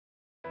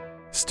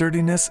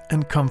Sturdiness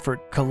and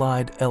comfort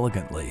collide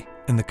elegantly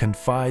in the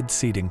Confide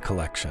seating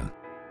collection.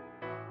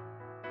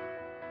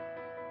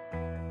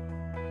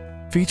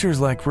 Features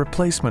like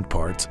replacement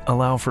parts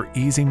allow for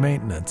easy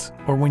maintenance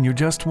or when you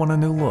just want a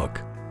new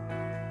look.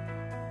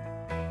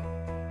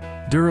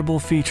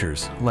 Durable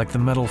features like the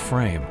metal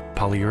frame,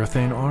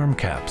 polyurethane arm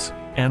caps,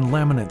 and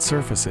laminate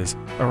surfaces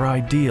are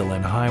ideal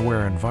in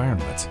high-wear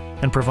environments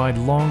and provide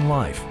long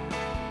life.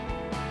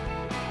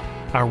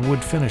 Our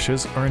wood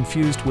finishes are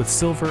infused with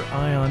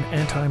silver-ion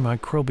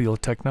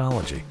antimicrobial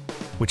technology,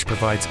 which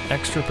provides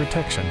extra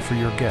protection for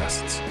your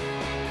guests.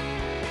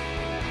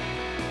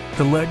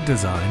 The leg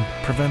design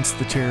prevents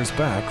the chair's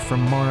back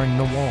from marring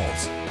the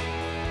walls.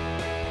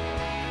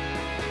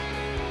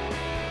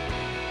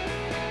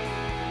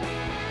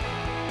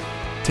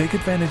 Take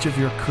advantage of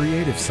your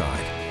creative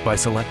side by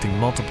selecting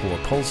multiple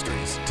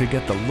upholsteries to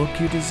get the look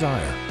you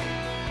desire.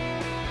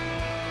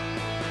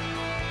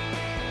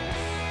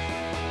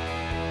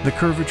 The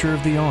curvature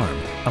of the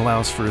arm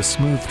allows for a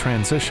smooth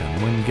transition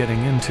when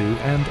getting into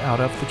and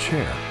out of the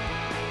chair.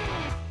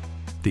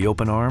 The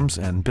open arms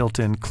and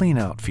built-in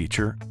clean-out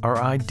feature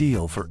are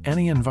ideal for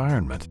any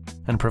environment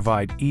and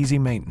provide easy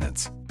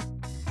maintenance.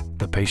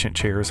 The patient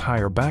chair's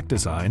higher back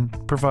design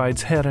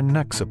provides head and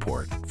neck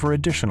support for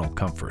additional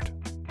comfort.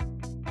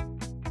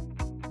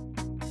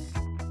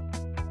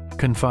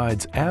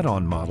 Confide's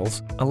add-on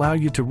models allow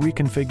you to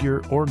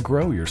reconfigure or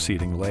grow your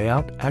seating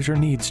layout as your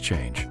needs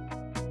change.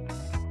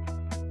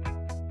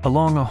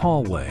 Along a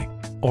hallway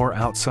or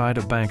outside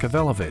a bank of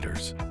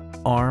elevators,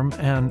 arm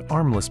and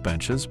armless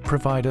benches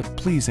provide a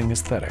pleasing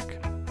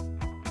aesthetic.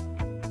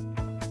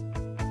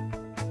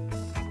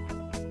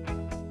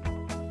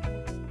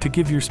 To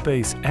give your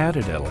space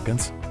added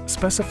elegance,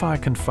 specify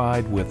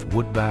Confide with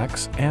wood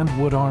backs and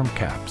wood arm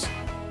caps.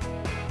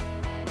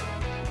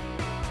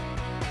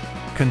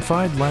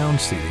 Confide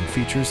lounge seating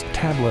features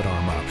tablet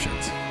arm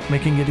options,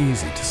 making it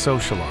easy to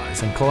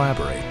socialize and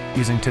collaborate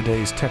using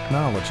today's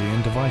technology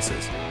and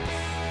devices.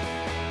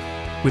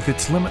 With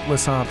its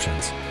limitless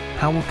options,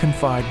 how will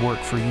Confide work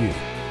for you?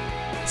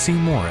 See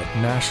more at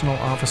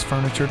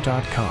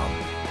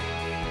nationalofficefurniture.com.